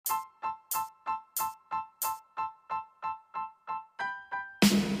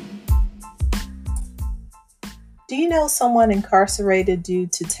Do you know someone incarcerated due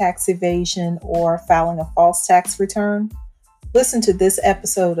to tax evasion or filing a false tax return? Listen to this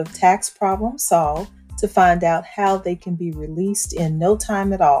episode of Tax Problem Solved to find out how they can be released in no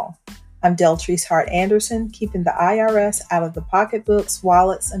time at all. I'm Deltrice Hart Anderson, keeping the IRS out of the pocketbooks,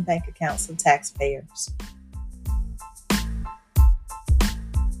 wallets, and bank accounts of taxpayers.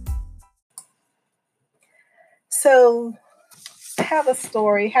 So, I have a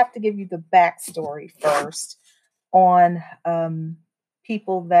story, have to give you the backstory first on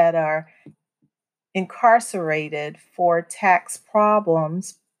people that are incarcerated for tax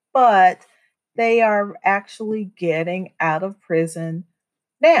problems, but they are actually getting out of prison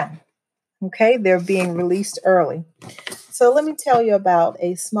now. Okay, they're being released early. So let me tell you about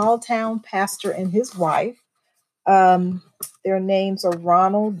a small town pastor and his wife. Their names are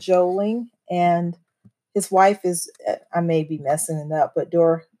Ronald Joling, and his wife is, I may be messing it up, but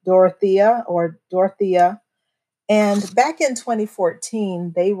Dorothea. And back in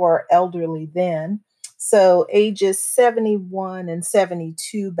 2014, they were elderly then. So ages 71 and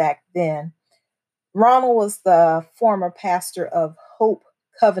 72 back then. Ronald was the former pastor of Hope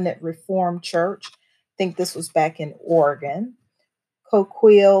Covenant Reformed Church. I think this was back in Oregon,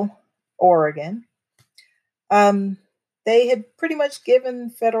 Coquille, Oregon. They had pretty much given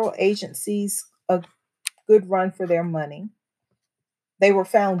federal agencies a good run for their money. They were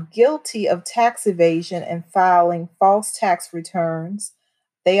found guilty of tax evasion and filing false tax returns.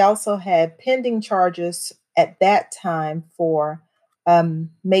 They also had pending charges at that time for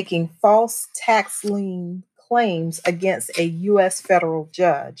making false tax lien claims against a U.S. federal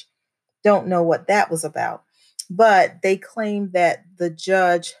judge. Don't know what that was about, but they claimed that the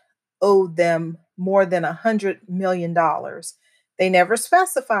judge owed them more than $100 million. They never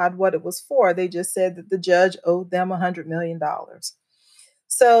specified what it was for. They just said that the judge owed them $100 million.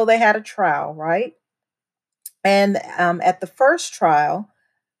 So they had a trial, right? And at the first trial,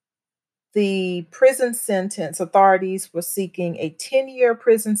 the prison sentence authorities were seeking a 10-year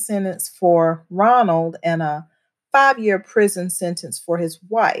prison sentence for Ronald and a 5-year prison sentence for his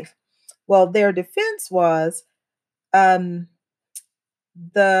wife. Well, their defense was the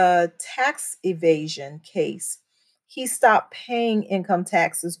tax evasion case. He stopped paying income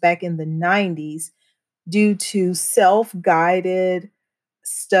taxes back in the 90s due to self-guided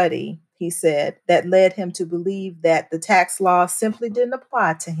study, he said, that led him to believe that the tax law simply didn't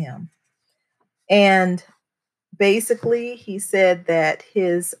apply to him. And basically, he said that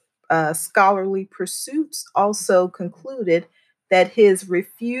his scholarly pursuits also concluded that his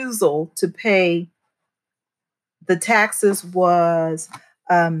refusal to pay the taxes was,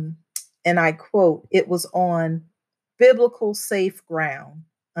 and I quote, it was on biblical safe ground,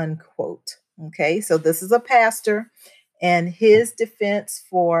 unquote. Okay, so this is a pastor, and his defense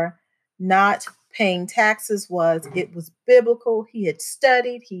for not paying taxes was it was biblical. He had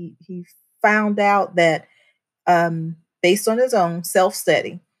studied, he found out that based on his own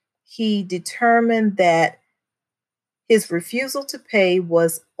self-study, he determined that his refusal to pay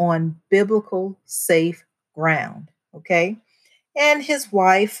was on biblical safe ground. Okay. And his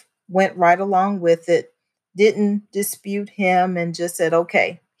wife went right along with it, didn't dispute him, and just said,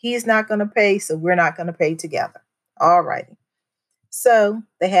 okay, he's not going to pay, so we're not going to pay together. All righty. So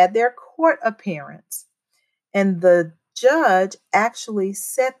they had their court appearance, and the judge actually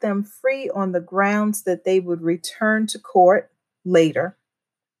set them free on the grounds that they would return to court later.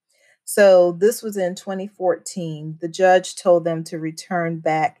 So this was in 2014. The judge told them to return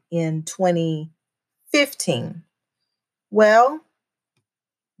back in 2015. Well,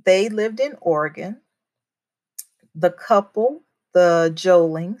 they lived in Oregon. The couple, the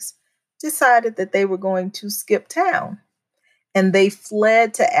Jolings, decided that they were going to skip town, and they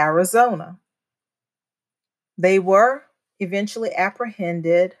fled to Arizona. They were eventually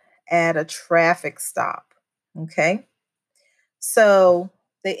apprehended at a traffic stop. Okay. So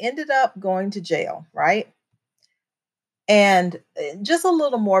they ended up going to jail, right? And just a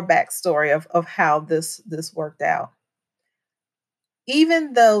little more backstory of how this worked out.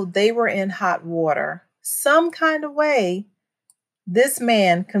 Even though they were in hot water, some kind of way, this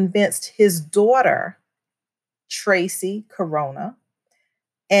man convinced his daughter, Tracy Corona,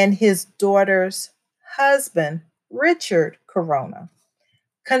 and his daughter's husband, Richard Corona,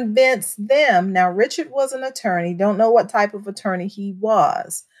 convinced them. Now, Richard was an attorney, don't know what type of attorney he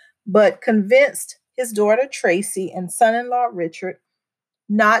was, but convinced his daughter, Tracy, and son-in-law, Richard,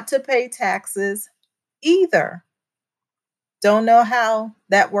 not to pay taxes either. Don't know how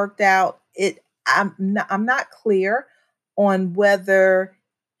that worked out. I'm not clear on whether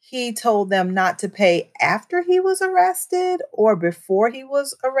he told them not to pay after he was arrested or before he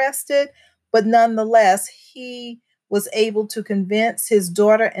was arrested, but nonetheless, he was able to convince his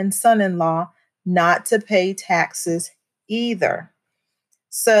daughter and son in law not to pay taxes either.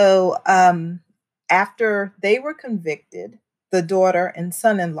 So, after they were convicted, the daughter and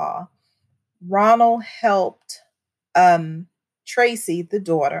son in law, Ronald helped Tracy, the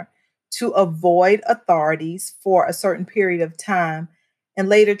daughter, to avoid authorities for a certain period of time and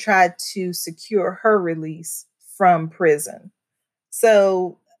later tried to secure her release from prison.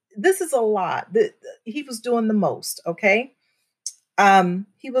 So this is a lot. He was doing the most, okay?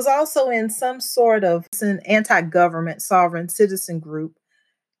 He was also in some sort of an anti-government sovereign citizen group,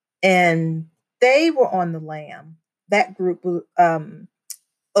 and they were on the lam. That group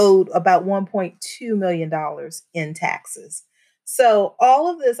owed about $1.2 million in taxes. So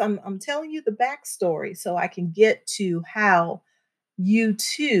all of this, I'm telling you the backstory so I can get to how you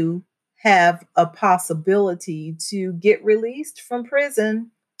too have a possibility to get released from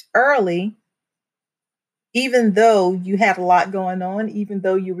prison early, even though you had a lot going on, even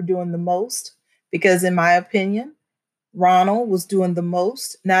though you were doing the most. Because, in my opinion, Ronald was doing the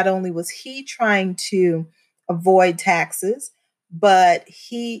most. Not only was he trying to avoid taxes, but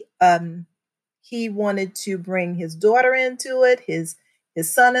he wanted to bring his daughter into it, his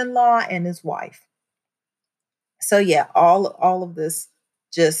son-in-law and his wife. So yeah, all of this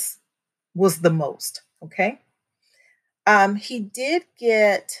just was the most, okay? He did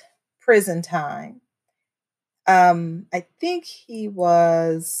get prison time. I think he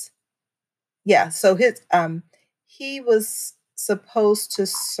was, yeah, so his he was supposed to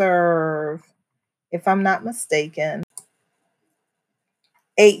serve, if I'm not mistaken,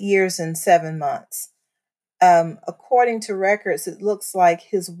 8 years and 7 months. According to records, it looks like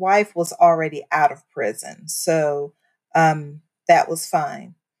his wife was already out of prison. So that was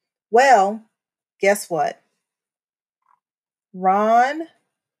fine. Well, guess what? Ron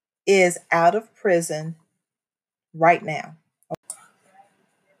is out of prison right now.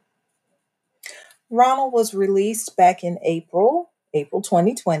 Ronald was released back in April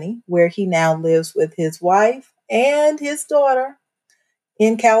 2020, where he now lives with his wife and his daughter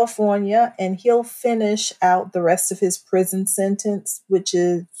in California, and he'll finish out the rest of his prison sentence, which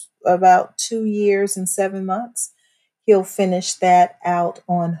is about 2 years and 7 months. He'll finish that out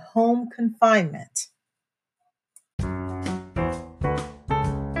on home confinement.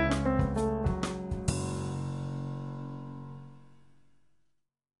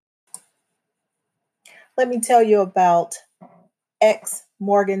 Let me tell you about ex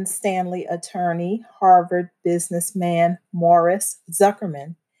Morgan Stanley attorney, Harvard businessman Morris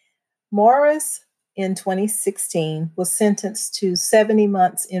Zuckerman. Morris, in 2016, was sentenced to 70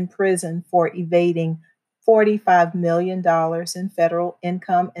 months in prison for evading $45 million in federal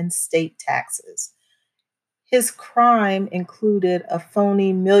income and state taxes. His crime included a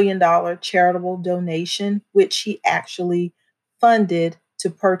phony $1 million charitable donation, which he actually funded to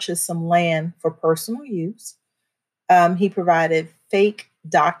purchase some land for personal use. He provided fake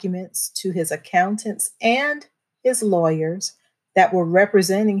documents to his accountants and his lawyers that were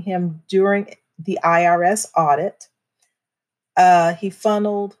representing him during the IRS audit. He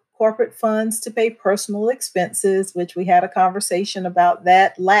funneled corporate funds to pay personal expenses, which we had a conversation about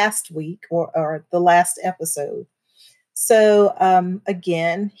that last week or the last episode. So,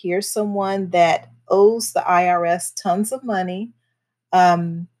 again, here's someone that owes the IRS tons of money,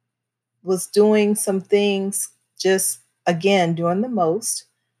 was doing some things, just again, doing the most.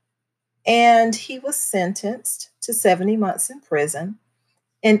 And he was sentenced to 70 months in prison.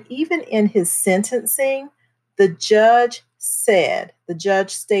 And even in his sentencing, the judge stated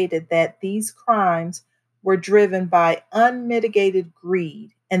that these crimes were driven by unmitigated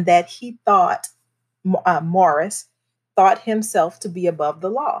greed and that he thought, Morris thought himself to be above the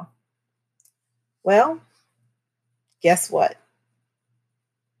law. Well, guess what?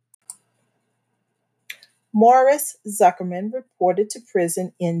 Morris Zuckerman reported to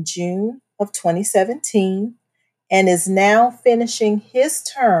prison in June of 2017 and is now finishing his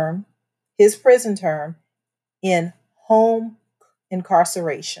prison term, in home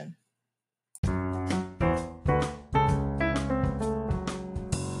incarceration.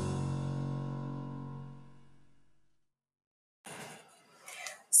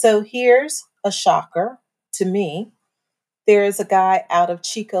 So here's a shocker to me. There is a guy out of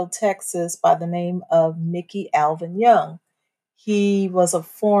Chico, Texas by the name of Mickey Alvin Young. He was a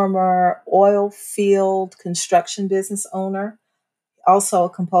former oil field construction business owner, also a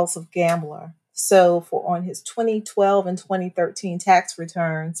compulsive gambler. So for on his 2012 and 2013 tax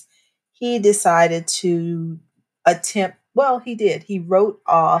returns, he decided to he did. He wrote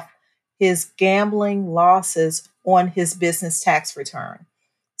off his gambling losses on his business tax return.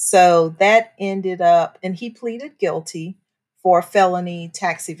 So that ended up, and he pleaded guilty for felony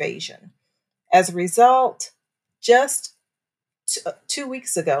tax evasion. As a result, just 2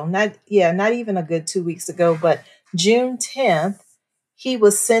 weeks ago, not even a good 2 weeks ago, but June 10th, he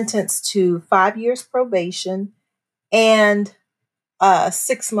was sentenced to 5 years probation and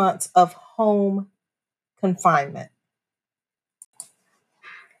 6 months of home confinement.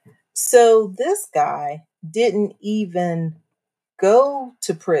 So this guy didn't even go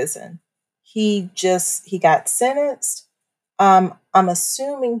to prison. He got sentenced. I'm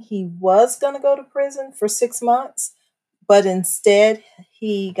assuming he was going to go to prison for 6 months, but instead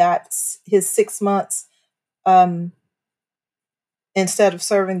he got his 6 months. Um, Instead of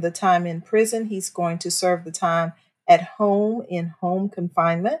serving the time in prison, he's going to serve the time at home in home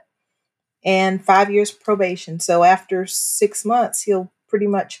confinement and 5 years probation. So after 6 months, he'll pretty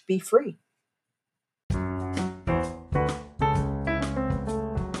much be free.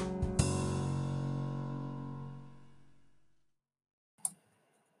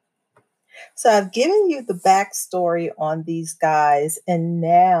 So I've given you the backstory on these guys, and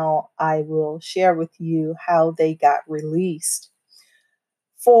now I will share with you how they got released.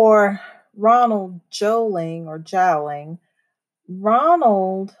 For Ronald Jowling,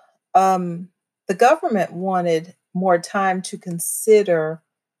 Ronald, the government wanted more time to consider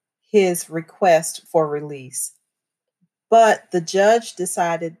his request for release, but the judge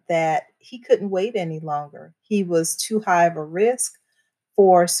decided that he couldn't wait any longer. He was too high of a risk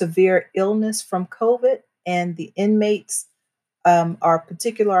for severe illness from COVID, and the inmates are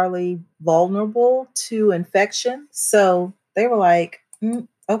particularly vulnerable to infection. So they were like,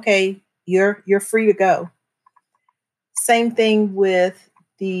 "Okay, you're free to go." Same thing with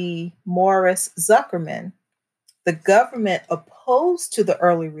the Morris Zuckerman. The government opposed to the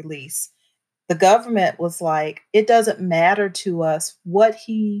early release. The government was like, it doesn't matter to us what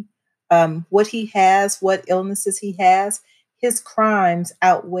he has, what illnesses he has. His crimes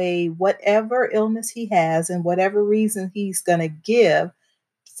outweigh whatever illness he has and whatever reason he's going to give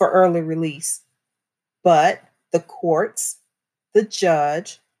for early release. But the courts, the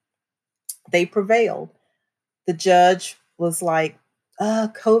judge, they prevailed. The judge was like,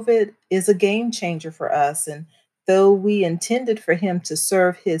 COVID is a game changer for us. And though we intended for him to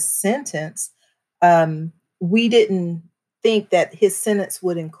serve his sentence, we didn't think that his sentence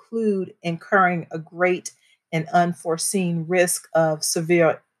would include incurring a great and unforeseen risk of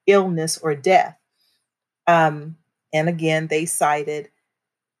severe illness or death. Um, and again, they cited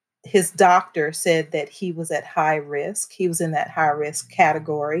his doctor said that he was at high risk. He was in that high risk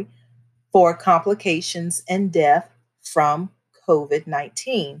category for complications and death from COVID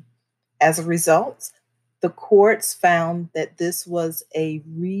 19. As a result, the courts found that this was a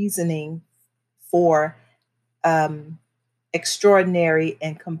reasoning for um, extraordinary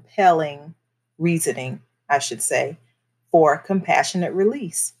and compelling reasoning, I should say, for compassionate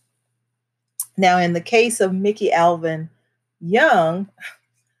release. Now, in the case of Mickey Alvin Young,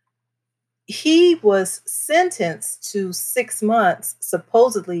 he was sentenced to 6 months.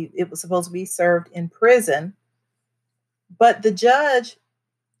 Supposedly, it was supposed to be served in prison. But the judge,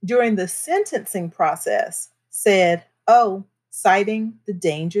 during the sentencing process, said, oh, citing the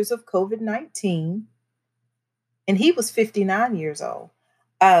dangers of COVID 19, and he was 59 years old.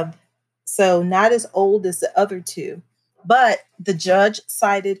 Um, so, not as old as the other two. But the judge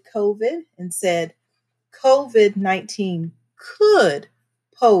cited COVID and said COVID 19 could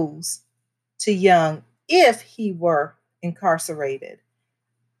pose to Young if he were incarcerated.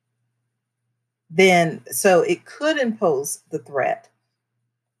 Then, so it could impose the threat.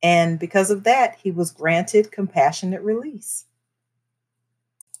 And because of that, he was granted compassionate release.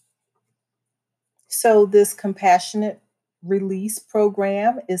 So, this compassionate release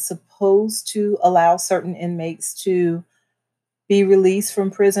program is supposed to allow certain inmates to be released from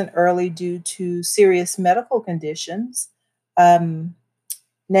prison early due to serious medical conditions. Um,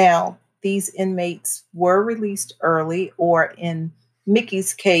 Now, these inmates were released early, or in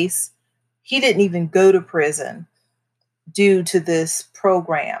Mickey's case, he didn't even go to prison due to this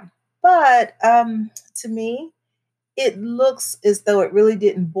program. But to me, it looks as though it really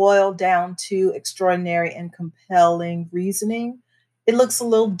didn't boil down to extraordinary and compelling reasoning. It looks a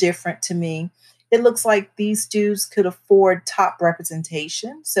little different to me. It looks like these dudes could afford top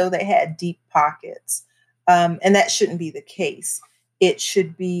representation, so they had deep pockets. And that shouldn't be the case. It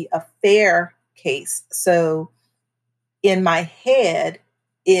should be a fair case. So in my head,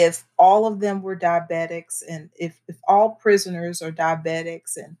 if all of them were diabetics, and if all prisoners are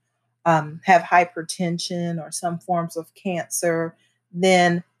diabetics and have hypertension or some forms of cancer,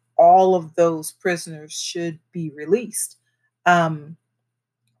 then all of those prisoners should be released. Um,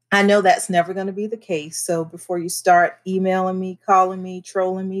 I know that's never going to be the case. So before you start emailing me, calling me,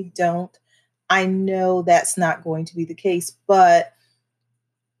 trolling me, don't. I know that's not going to be the case, but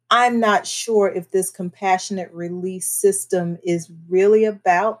I'm not sure if this compassionate release system is really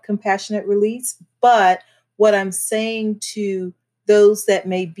about compassionate release. But what I'm saying to those that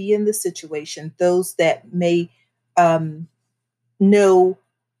may be in the situation, those that may um, know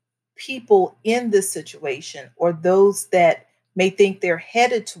people in this situation, or those that may think they're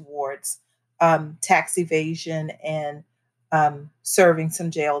headed towards tax evasion and serving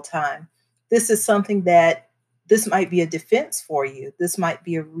some jail time. This is something that this might be a defense for you. This might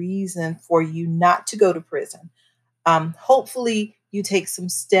be a reason for you not to go to prison. Hopefully, you take some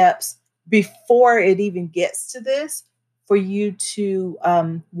steps before it even gets to this for you to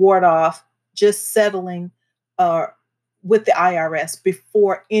ward off just settling uh, with the IRS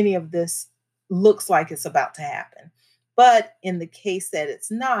before any of this looks like it's about to happen. But in the case that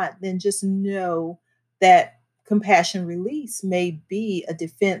it's not, then just know that compassion release may be a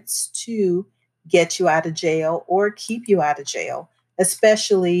defense to get you out of jail or keep you out of jail,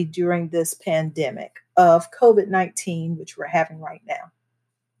 especially during this pandemic of COVID-19, which we're having right now.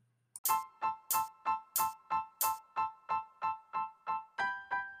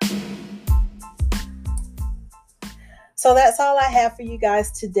 So that's all I have for you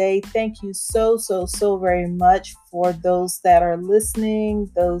guys today. Thank you so very much for those that are listening,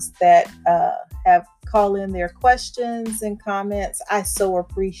 those that have called in their questions and comments. I so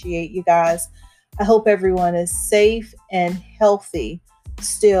appreciate you guys. I hope everyone is safe and healthy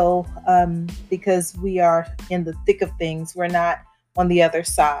still, because we are in the thick of things. We're not on the other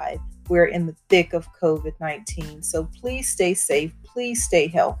side. We're in the thick of COVID-19. So please stay safe. Please stay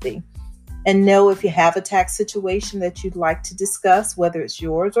healthy. And know if you have a tax situation that you'd like to discuss, whether it's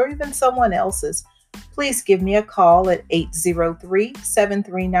yours or even someone else's, please give me a call at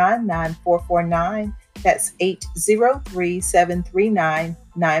 803-739-9449. That's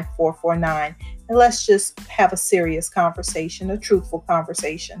 803-739-9449. And let's just have a serious conversation, a truthful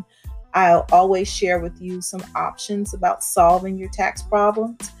conversation. I'll always share with you some options about solving your tax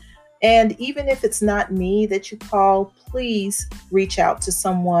problems. And even if it's not me that you call, please reach out to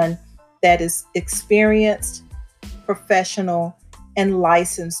someone that is experienced, professional, and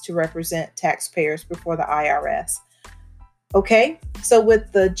licensed to represent taxpayers before the IRS. Okay, so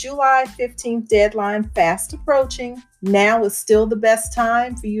with the July 15th deadline fast approaching, now is still the best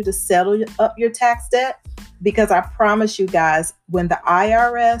time for you to settle up your tax debt, because I promise you guys, when the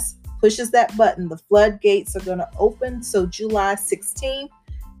IRS pushes that button, the floodgates are going to open. So July 16th,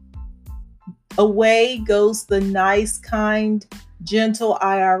 away goes the nice, kind, gentle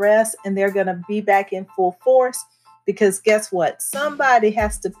IRS, and they're going to be back in full force, because guess what? Somebody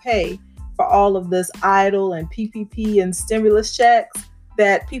has to pay for all of this EIDL and PPP and stimulus checks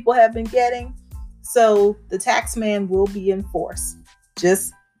that people have been getting. So the tax man will be in force.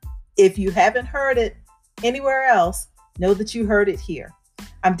 Just if you haven't heard it anywhere else, know that you heard it here.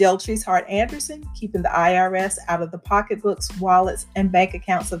 I'm Deltrice Hart Anderson, keeping the IRS out of the pocketbooks, wallets, and bank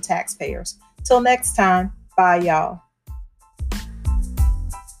accounts of taxpayers. Till next time, bye y'all.